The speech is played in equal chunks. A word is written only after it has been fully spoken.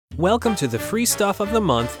Welcome to the free stuff of the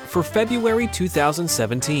month for February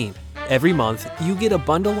 2017. Every month, you get a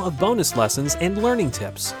bundle of bonus lessons and learning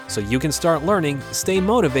tips so you can start learning, stay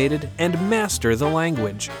motivated, and master the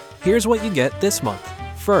language. Here's what you get this month.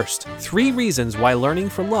 First, 3 reasons why learning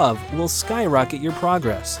from love will skyrocket your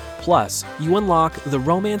progress. Plus, you unlock the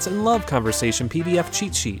Romance and Love Conversation PDF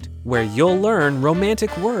cheat sheet, where you'll learn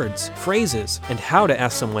romantic words, phrases, and how to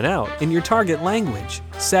ask someone out in your target language.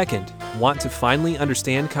 Second, want to finally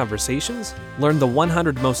understand conversations? Learn the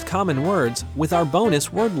 100 most common words with our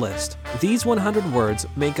bonus word list. These 100 words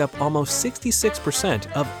make up almost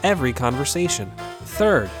 66% of every conversation.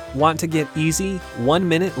 Third, want to get easy,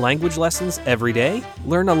 1-minute language lessons every day?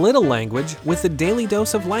 Learn a little language with the Daily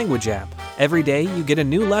Dose of Language app. Every day you get a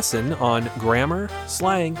new lesson on grammar,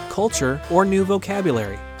 slang, culture, or new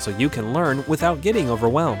vocabulary, so you can learn without getting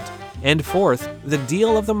overwhelmed. And fourth, the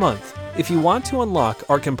deal of the month. If you want to unlock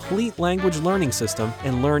our complete language learning system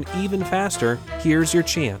and learn even faster, here's your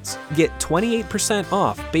chance. Get 28%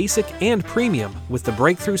 off basic and premium with the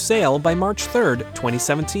breakthrough sale by March 3rd,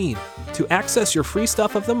 2017. To access your free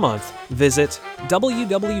stuff of the month, visit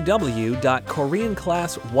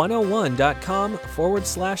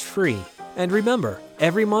www.koreanclass101.com/free. And remember,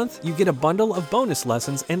 every month you get a bundle of bonus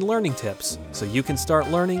lessons and learning tips so you can start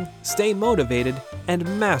learning, stay motivated, and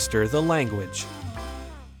master the language.